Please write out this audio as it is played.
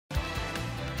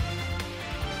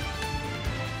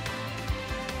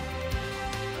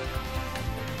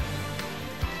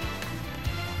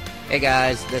Hey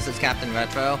guys, this is Captain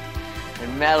Retro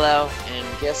and Mel-O, and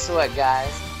guess what,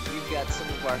 guys? We've got some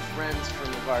of our friends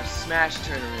from our Smash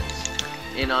tournaments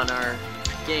in on our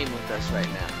game with us right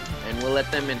now, and we'll let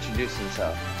them introduce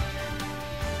themselves.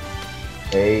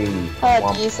 Hey.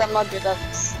 Geez, I'm not good at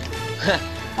this.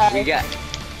 We got.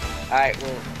 All right,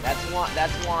 well,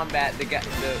 that's Wombat. The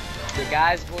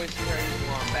guy's voice you heard is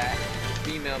Wombat.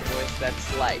 The female voice,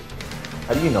 that's Light.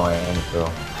 How do you know I am a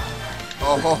girl?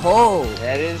 Oh ho ho!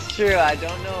 That is true. I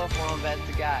don't know if Wombat's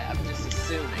a guy. I'm just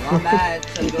assuming.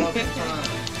 Wombat's a girl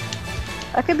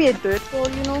from I could be a dirt ball,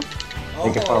 you know.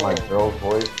 Making fun of my girl's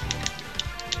voice.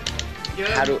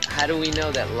 How do we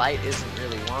know that Light isn't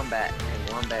really Wombat and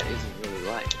Wombat isn't really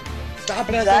Light? Stop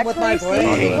messing with my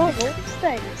brain! You don't know these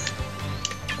things.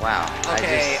 Wow.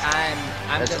 Okay, I'm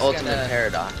that's just ultimate gonna...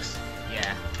 paradox.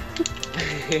 Yeah.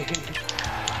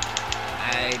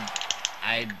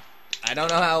 I don't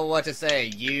know what to say.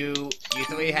 You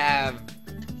three have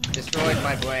destroyed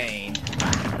my brain.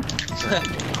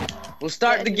 We'll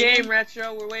start the game,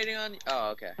 Retro. We're waiting on you. Oh,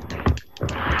 okay.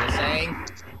 Just saying.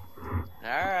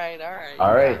 Alright.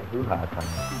 Alright, hoo-ha time.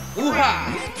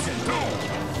 Hoo-ha!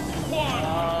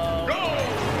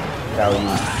 How are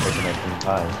you taking it some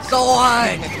time? So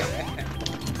on!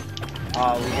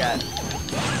 Oh, we got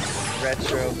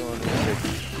Retro going with it.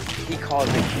 He called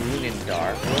it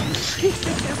Ganondorf.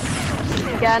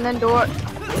 Ganondorf.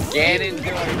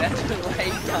 Ganondorf, that's what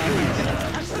Light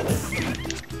calls it.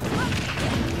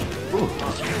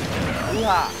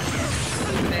 Hoo-ha!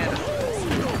 Banana.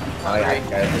 Alright,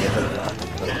 guys,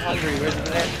 I'm hungry, where's the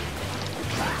banana?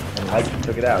 and Mike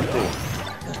took it out too.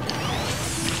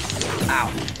 Ow.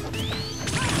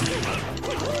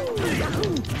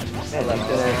 Man, like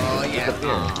Oh yeah.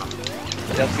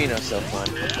 Delfino's so fun.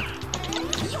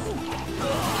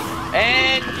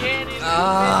 And Ganon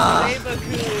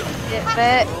Get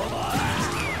back.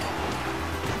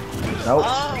 Nope.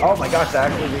 Oh my gosh,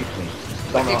 that actually reached me.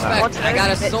 Don't know how. Expect, I got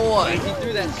a sword. He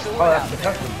threw that sword Oh, out that's the there.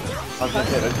 custom. I was gonna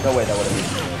say, there's no way that would have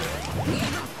reached me.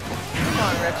 Come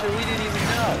on, Retro, we didn't even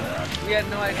know. We had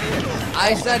no idea.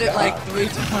 I said it like 3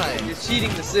 times. You're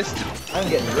cheating the system. I'm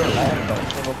getting ruined. I haven't done a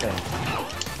single thing.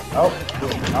 Oh.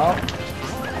 Hoo-ha!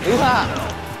 Hoo-ha!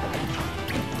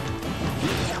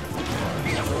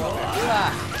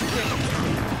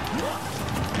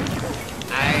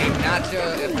 I'm not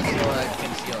sure if the sword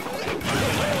can shield me.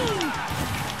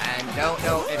 And don't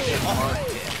know if it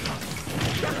marked it.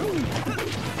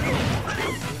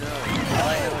 All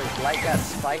I know is Light got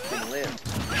spiked and lived.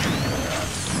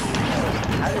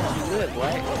 How did you live,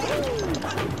 Light?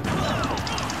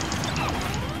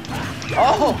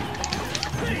 Oh!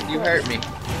 You hurt me.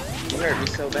 You hurt me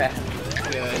so bad.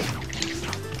 Good.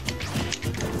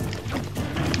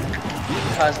 You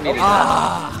caused me to die. Ah!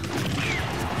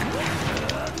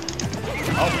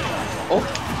 Oh!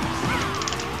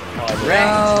 No!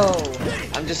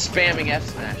 I'm just spamming F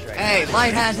smash right Hey,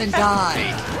 Light hasn't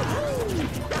died!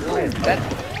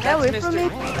 Get away from me.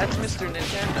 That's Mr.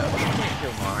 Nintendo. You can't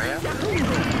kill Mario.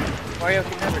 Mario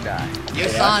can never die. You're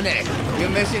Sonic. Your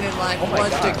mission in life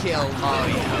was to kill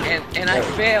Mario. And I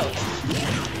failed.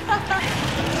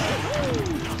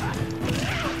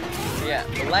 Yeah,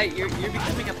 but Light, you're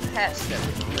becoming a pest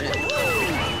every minute.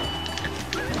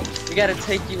 We gotta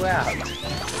take you out.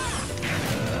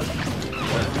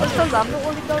 What's the I'm the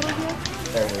only guy over here?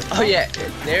 There it is. Oh yeah,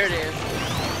 there it is.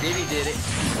 Diddy did it.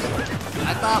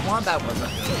 I thought Wombat was a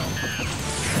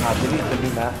Diddy's the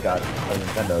new mascot of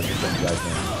Nintendo, just so you guys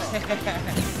know.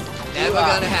 Never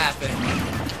gonna happen.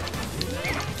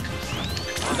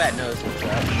 Wombat knows what's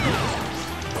up.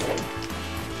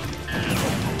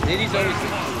 Diddy's always been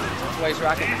cool. That's why he's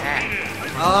rocking the hat.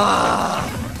 Ah!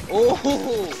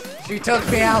 Oh! She took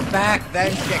me out back,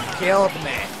 then she killed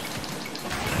me.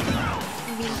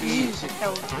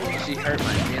 She hurt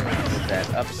my feelings with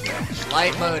that up smash.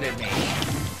 Light murdered me.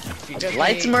 She took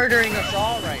Light's me... murdering us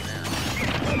all right now.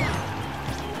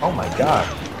 Oh my god.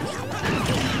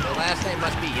 The last name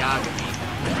must be Yagami.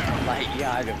 Light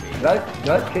Yagami. Did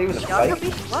I kill you with a spike?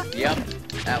 What? Yep,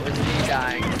 that was me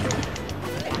dying.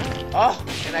 Oh,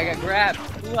 and I got grabbed.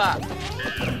 Hoo-ha.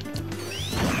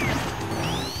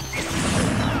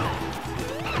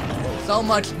 So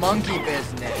much monkey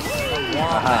business from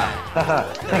Wombat.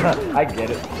 I get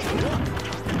it.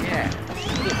 Yeah,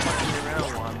 keep fucking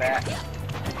around, Wombat.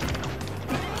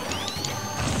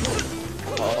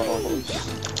 Oh,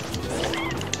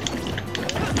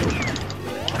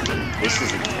 this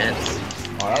is intense.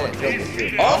 Oh, I would kill this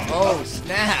too. Oh,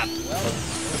 snap.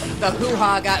 The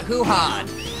hoo-ha got hoo-ha'd.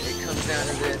 It comes down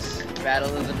to this.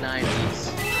 Battle of the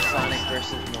 90s. Sonic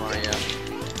versus Mario.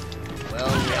 Well,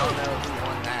 we all know who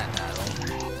won that battle.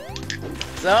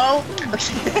 So?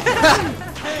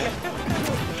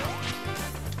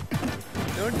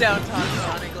 Don't down talk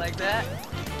Sonic like that.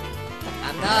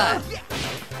 I'm not.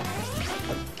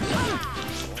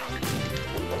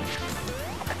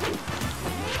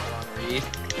 Reed.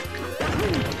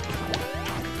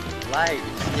 Light,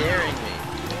 you're scaring me.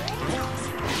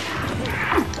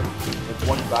 It's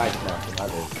one side smash than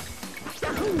others.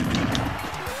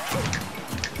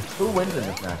 Who wins in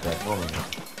this matchup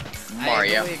normally?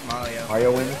 Mario. I believe Mario.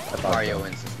 Mario wins? I thought Mario so.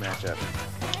 wins this matchup.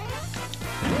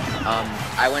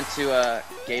 I went to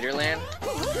Gatorland.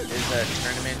 There's a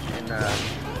tournament in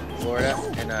Florida,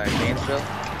 in Gainesville,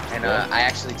 and I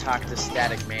actually talked to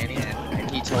Static Manny, and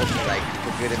he told me like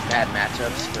the good and bad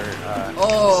matchups for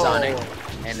Sonic,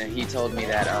 and he told me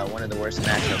that one of the worst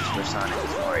matchups for Sonic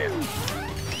is Mario.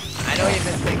 I don't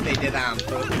even think they did that on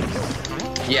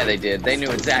purpose. Yeah, they did. They knew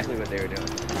exactly what they were doing.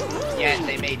 Yeah,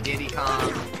 they made Diddy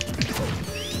Kong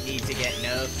need to get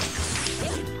nerfed.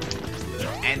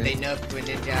 And they nerfed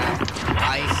Greninja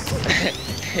Ice.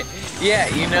 Yeah,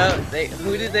 you know,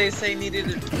 who did they say needed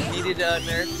a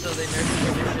nerf, so they nerfed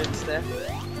Greninja instead?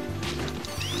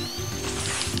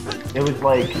 It was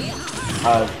like,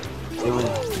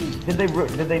 did they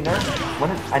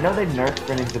nerf? I know they nerfed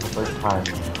Greninja the first time,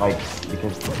 like,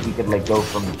 because he could, like, go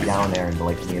from down air into,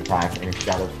 like, the attack, and his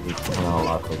shadow speed coming out a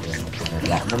lot quicker and something like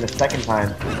that. And then the second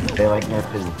time, they, like,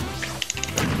 nerfed his,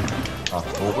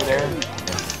 over there and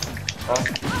stuff.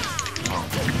 Oh.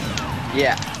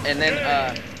 Yeah, and then,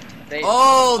 they...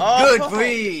 Oh, good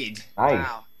breed! Nice.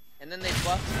 Wow. And then they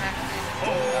buffed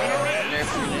nerfed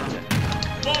Greninja.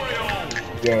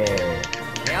 Yeah.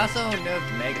 They also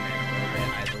nerfed Mega Man a little bit,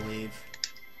 I believe.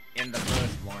 In the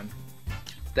first one.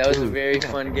 That was a very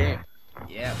fun game.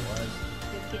 Yeah, it was.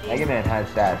 Mega Man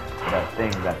has that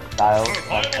thing, that style,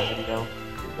 that video,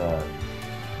 the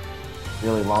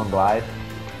really long glide,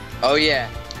 Oh yeah,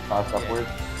 toss upwards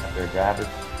after a grab.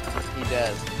 he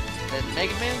does. And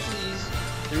Mega Man's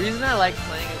the reason I like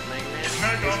playing as Mega Man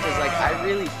is because like I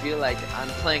really feel like I'm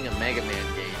playing a Mega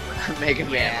Man game when I'm Mega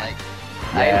Man.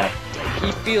 Like,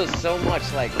 he feels so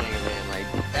much like Mega Man. Like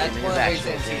That's in one his of the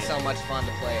actual reasons game. he's so much fun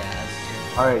to play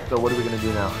as. Alright, so what are we gonna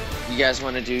do now? You guys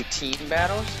want to do team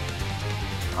battles?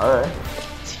 Alright.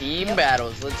 Team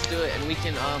battles. Let's do it, and we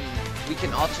can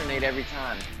alternate every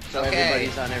time, so Okay.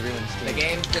 everybody's on everyone's team. The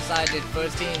game's decided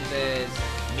first teams is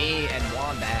me and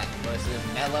Wombat versus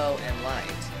Mel-O and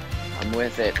Light. I'm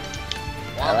with it.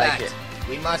 Wombat, I like it.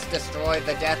 we must destroy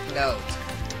the Death Note.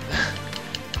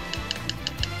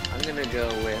 I'm gonna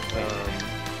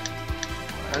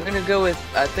go with.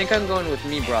 I think I'm going with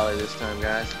me Brawler this time,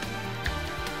 guys.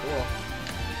 Cool.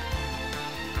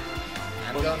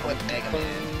 I'm going with Mega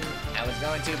Man. I was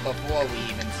going to before we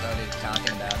even started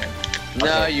talking about it.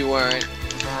 No, Okay. you weren't.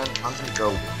 Man, I'm gonna go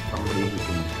with somebody who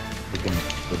can,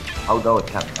 I'll go with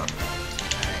CAPCOM.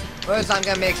 First, I'm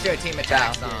gonna make sure Team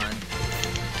Attack's on.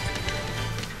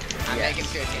 I'm Yes.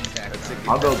 making sure Team Attack's That's a on. good,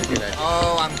 I'll go that's a with good idea.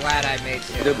 Oh, I'm glad I made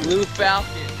sure. The Blue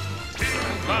Falcon.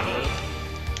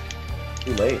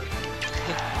 Too late.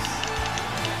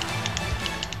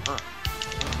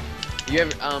 You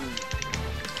ever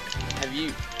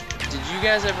did you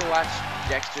guys ever watch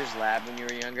Dexter's Lab when you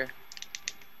were younger?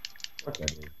 Of course I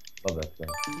do. Love that stuff.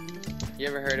 You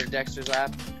ever heard of Dexter's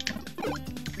Lab?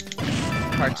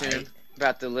 Cartoon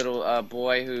about the little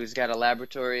boy who's got a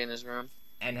laboratory in his room.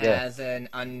 And Yeah. has an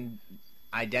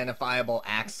unidentifiable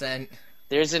accent.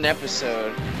 There's an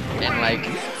episode, and like,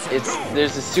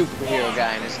 there's a superhero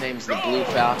guy, and his name's the Blue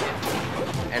Falcon,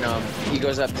 and he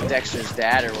goes up to Dexter's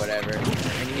dad or whatever,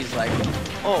 and he's like,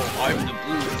 "Oh, I'm the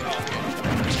Blue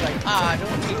Falcon." He's like,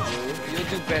 "Don't be blue. You'll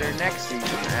do better next season."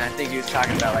 And I think he was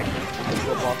talking about like the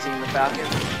football team, the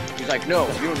Falcons. He's like, "No,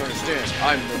 you don't understand.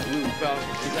 I'm the Blue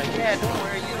Falcon." He's like, "Yeah, don't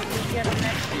worry. You'll get him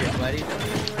next year, buddy. Don't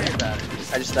even worry about it."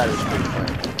 I just thought it was pretty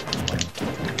funny.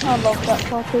 I love that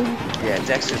cartoon. Yeah,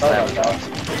 Dexter's Lab was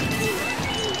awesome.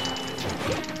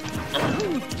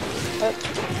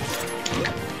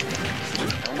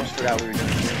 I almost forgot we were doing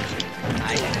this.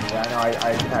 Yeah, I know, I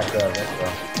attacked Retro.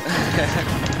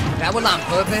 That was on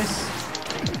purpose?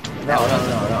 No.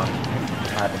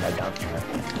 It happened by down smash.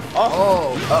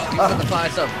 Oh, you put the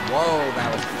price up. Whoa, that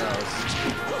was close.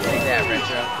 Take that,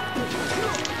 Retro.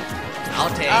 I'll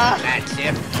take that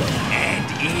chip and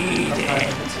eat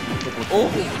it. Oh!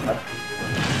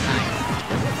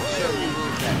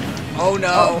 Oh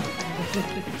no.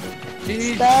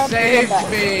 He Stop saved that.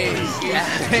 me. He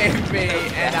saved me,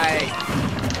 and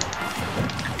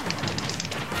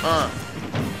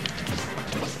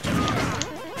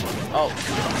Oh.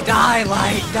 die,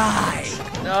 Light, die.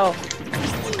 No.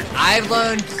 I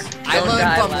learned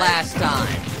die, from Light. last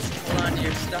time. on to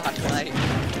your stock, Light.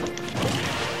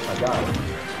 Oh my god.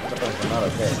 I'm not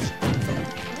okay.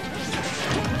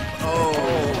 Oh.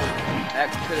 That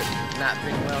could have not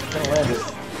been well. I'm gonna land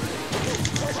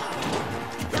it.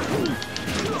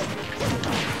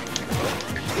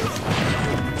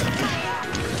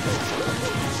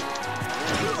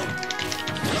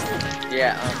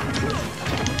 Yeah,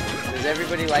 does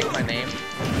everybody like my name?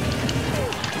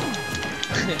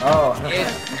 Oh.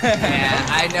 Yeah,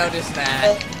 I noticed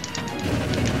that.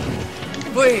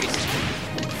 Please.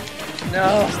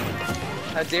 No!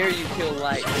 How dare you kill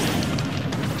Light?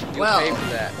 You'll Well. pay for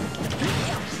that.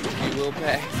 You will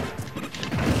pay.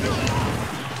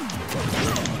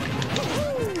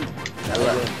 I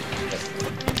love it.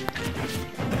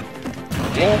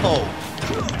 Whoa!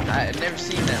 I've never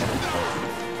seen them.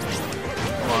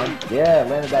 Come on. Yeah,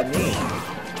 landed that knee.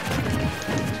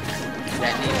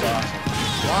 That knee's awesome.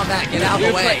 Wombat, get out of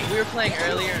the way. We were playing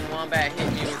earlier and Wombat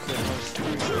hit me with the most...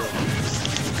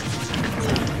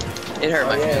 It hurt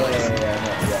my feelings. Yeah,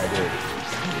 I did.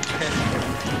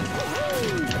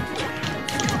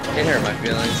 It hurt my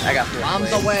feelings. I got fourth Bombs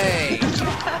place. away.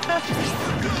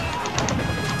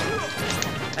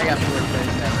 I got fourth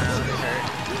place that round. It hurt.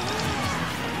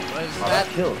 What is Oh, that?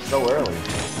 that killed so early.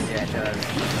 Yeah, it does.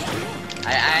 I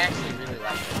actually really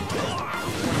like it.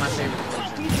 It's one of my favorite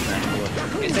moves in that field.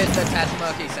 Is it the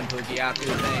Tatsumaki Senpukiaku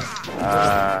thing?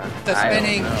 The I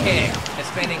spinning don't know. kick. The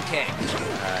spinning kick.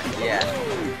 Yeah.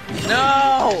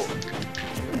 No!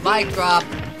 Mic drop.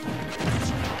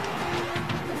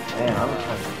 Man, I'm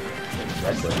kind of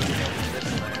retro.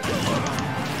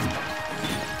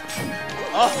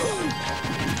 Oh!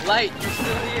 Light, you're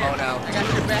still here. Oh, no. I got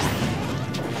your back.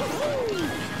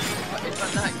 If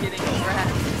I'm not getting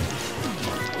cracked.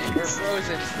 You're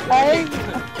frozen. Hey. Or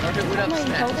it would Am I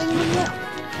upset. holding them yet?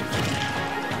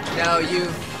 No, you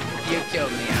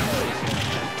killed me out.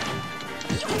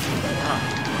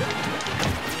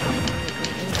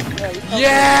 Yeah, you told me.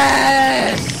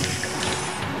 Yes!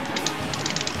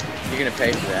 You're gonna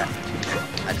pay for that.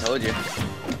 I told you.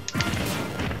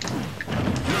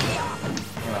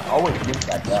 I always get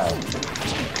that guy.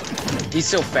 He's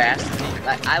so fast.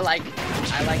 I like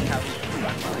how he can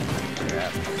run while he's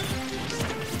up.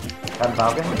 That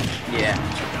Falcon? Yeah,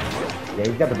 Yeah,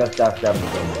 he's got the best dash grab in the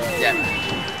game. definitely.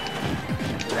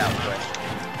 Without question.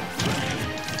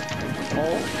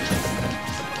 Oh.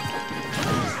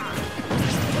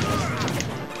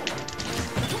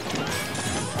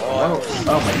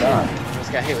 Oh my god.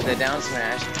 Almost got hit with a down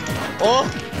smash. Oh!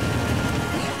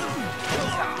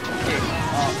 Kick.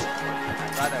 Oh.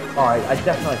 Oh, I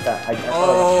definitely thought.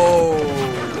 Oh.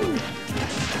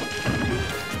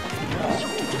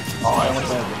 Oh, I almost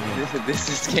landed the knee. This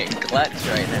is getting clutch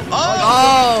right now.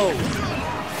 Oh!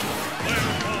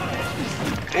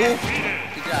 Good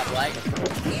job, Light.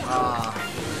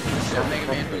 Show Mega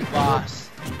Man who's boss.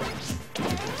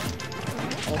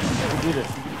 You can do this.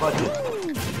 You can clutch it.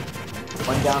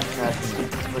 One down smash and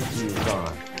switch to you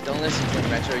gone. Don't listen to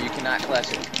him, Retro. You cannot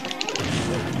clutch it.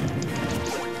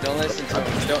 Don't listen to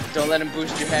him. Don't let him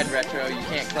boost your head, Retro. You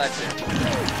can't clutch it.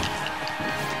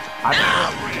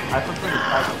 I prefer the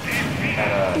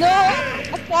cycle. No!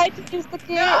 I tried to use the kick.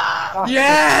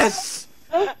 Yes!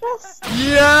 Yes!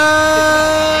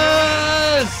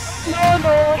 Yes! No,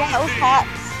 that was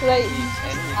hacks. Right, And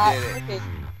he did it.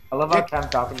 I love how Cam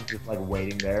Falcon's just like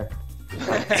waiting there.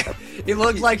 He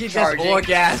looks like he just Charging.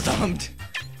 orgasmed.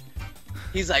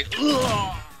 He's like,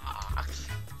 ugh.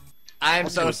 I'm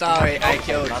so sorry I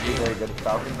killed Not be you. very good at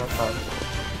Falcon, that's fine.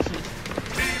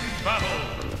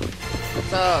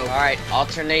 So, Alright,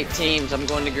 alternate teams. I'm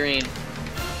going to green.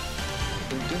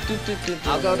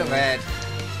 I'll go to red.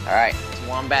 Alright, it's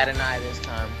Wombat and I this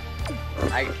time.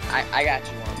 I got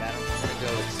you, Wombat. I'm gonna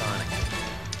go with Sonic.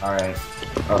 Alright.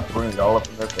 Oh, springs all up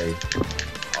in their face.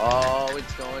 Oh,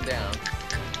 it's going down.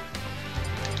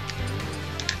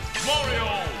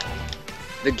 Mario!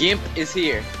 The Gimp is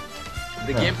here.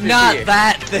 The Gimp is Not here.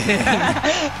 that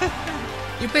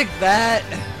thing. You picked that.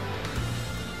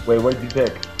 Wait, what did you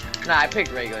pick? Nah, I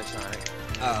picked regular Sonic.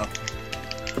 Oh.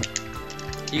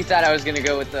 You thought I was gonna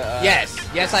go with the, Yes.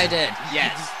 Yes, I did.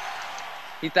 Yes.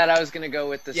 He thought I was gonna go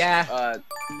with the, Yeah.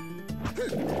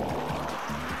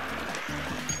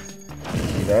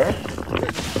 You there?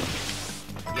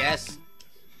 Yes.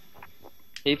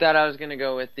 He thought I was gonna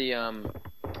go with the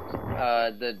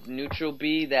neutral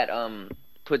B that,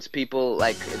 puts people,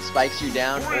 like, it spikes you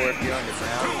down, or if you're on the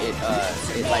ground,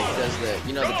 it like, does the,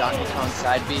 you know, the Donkey Kong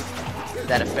side B?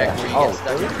 That effect where you get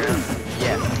stuck in the ground?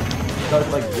 Yeah. So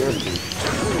it's like zero speed.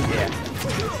 Yeah.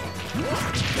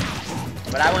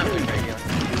 But I went with regular.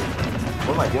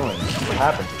 What am I doing? What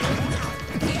happened?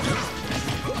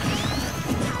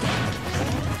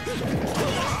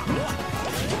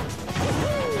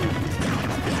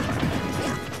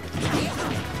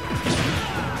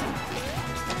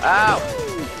 Ow!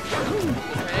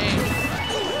 Pain.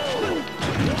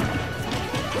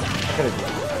 I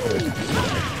could've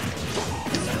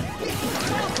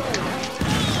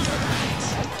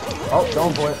Oh,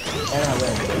 don't boy. And I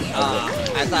win.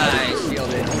 I thought I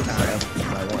shielded this time.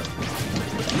 I won.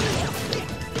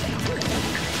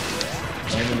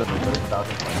 And in the first stop.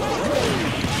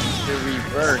 The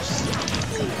reverse.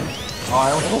 Oh,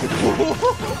 I almost took it.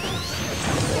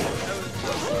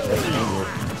 That's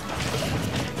dangerous.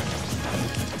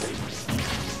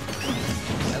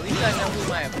 At least I know who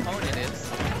my opponent is.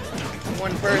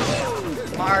 One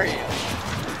person, Mario.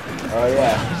 Oh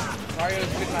yeah. Mario's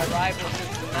been my rival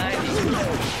since the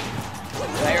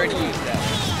 90s. I already used that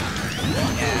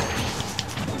one.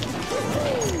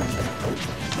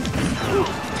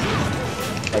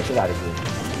 Like, get out of here.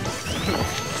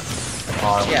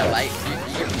 Oh, Yeah, like,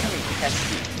 you're becoming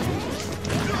pesky.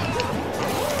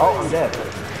 Oh, I'm dead.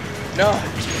 No!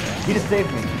 He just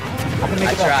saved me. I can make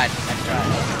I it back. tried.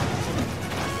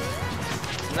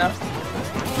 No.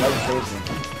 That saved me.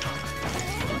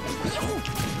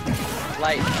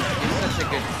 Light, you're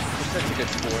such a good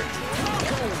sport.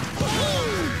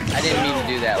 I didn't mean to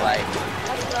do that, Light.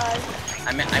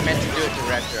 I meant to do it to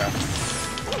Retro.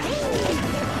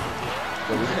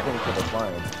 So we just finished with the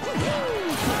flying.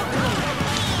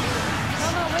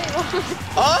 No, wait, what?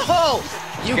 Oh!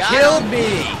 You Got killed him. me!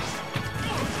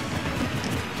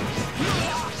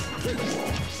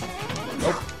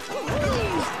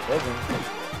 Living.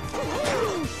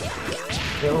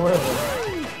 Still living.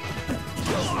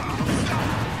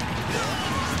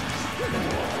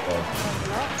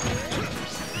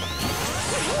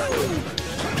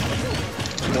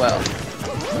 Well.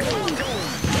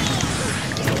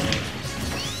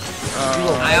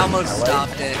 I almost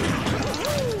stopped it.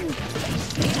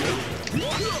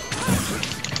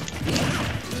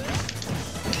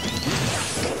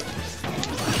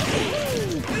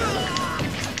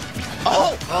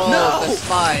 Oh! Oh, No! the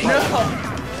spike. No! I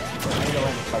need to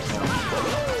land the spike now.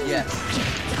 Yes.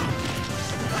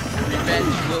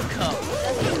 Revenge will come.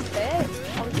 That's bad.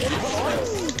 I was in the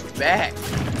forest. Back.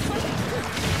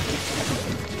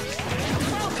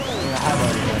 I have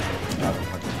already landed.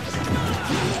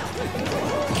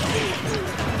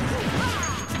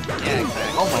 Yeah,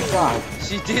 exactly. Oh my god.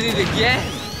 She did it again.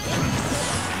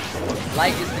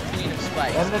 Light is the queen of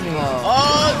spikes. And then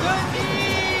Oh, good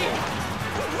knee!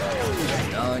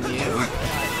 On you.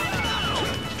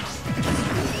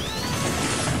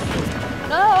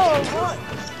 No, what?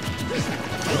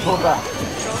 pull back. Do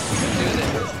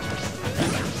this.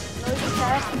 No, you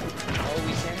can't. Oh,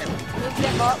 we can. You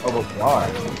get up. Oh, but we are.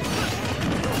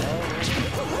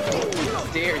 How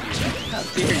dare you? How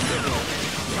dare you?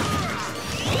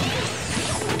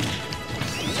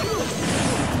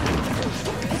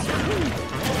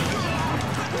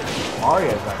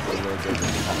 Mario's actually really good at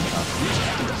this kind of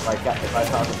stuff. Like, if I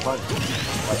saw the punch,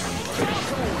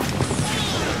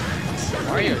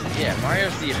 Mario's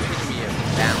the epitome of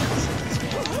balance.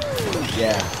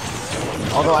 yeah.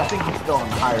 Although I think he's still on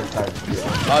the higher side of the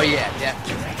field. Oh yeah,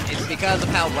 definitely. It's because of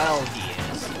how well he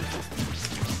is.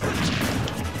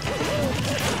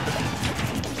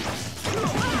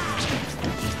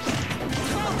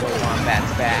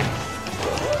 Wombat's back.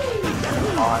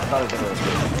 Oh, I thought it was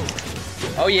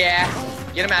gonna. Oh yeah,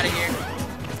 get him out of here.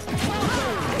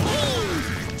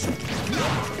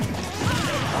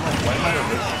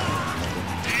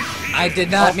 I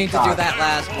did not mean to do that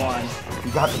last one.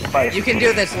 You got the spike. You can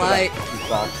do this, Light. You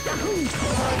suck.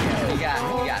 You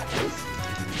got this.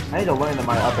 I need to learn that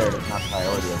my up air is not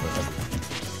priority over it.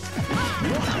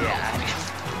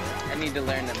 Yeah, I need to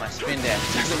learn that my spin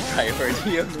dash isn't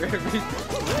priority over everything.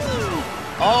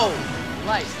 Oh,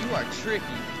 Light, you are tricky.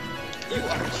 You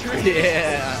are tricky.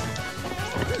 Yeah.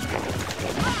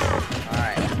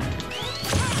 Alright,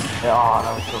 Yeah, oh,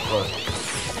 that was so close.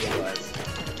 it was.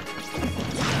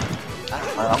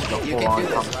 Alright, I'm gonna You full can on do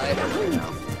this, complicated Light. right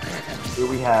now. Here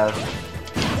we have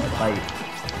like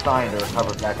trying to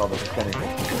recover back all the percentages we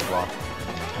lost.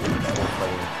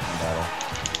 Battle.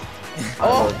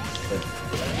 Oh!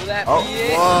 Will that Oh, be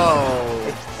it? Whoa.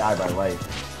 It's die by light.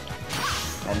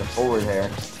 And the forward hair.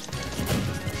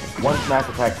 One smash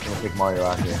attack is gonna take Mario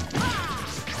out here.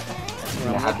 That's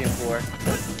what I'm looking for.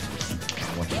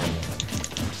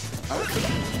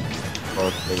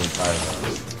 Both big and fire.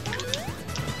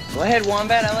 Go ahead,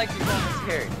 Wombat. I like your Wombat's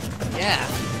carry. Yeah.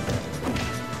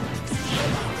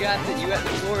 You got the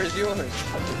floor is yours.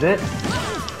 Is it?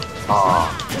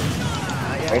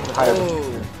 Aw. Yeah. Right to higher.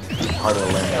 Oh. Harder to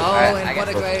land. Oh, Alright, and I what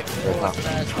a got great Very forward tough.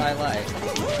 smash by Light.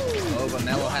 Oh, but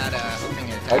Mel-O had a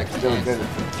finger attack. That's still good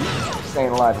at staying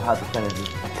alive at high percentages.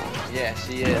 Yeah,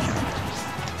 she is.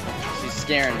 She's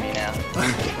scaring me now.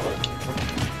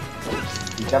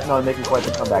 He's definitely making quite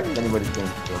the comeback if anybody's game,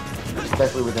 so.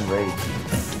 Especially within Rage.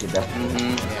 You could definitely.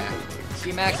 Yeah.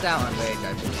 She maxed out on Rage,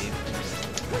 I believe.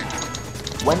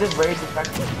 When does Rage affect?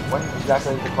 When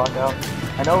exactly does the clock out?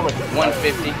 I know like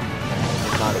 150.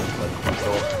 It's not as like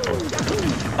so.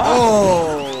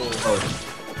 Oh!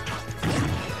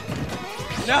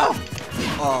 No!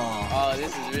 Oh. Oh,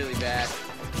 this is really bad.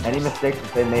 Any mistakes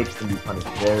that they make can be punished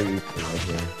very easily right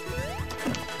here.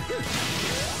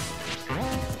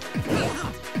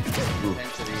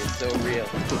 Intensity is so real.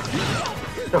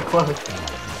 So close.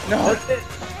 No! That's it.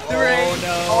 Oh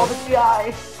no. All the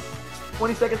GI.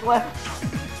 20 seconds left.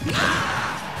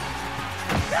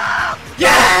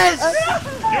 Yes!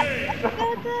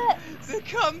 The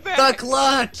comeback! The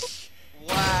clutch!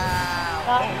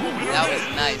 Wow! That was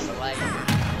nice, like.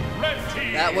 Red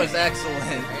team. That was excellent.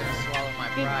 I'm gonna swallow my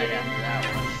pride after that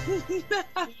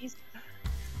one.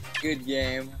 Good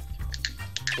game.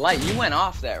 Light, you went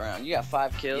off that round. You got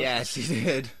 5 kills. Yeah, she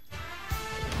did.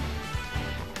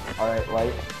 Alright,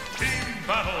 Light. Team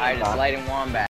battle. Alright, it's Light and Wombat.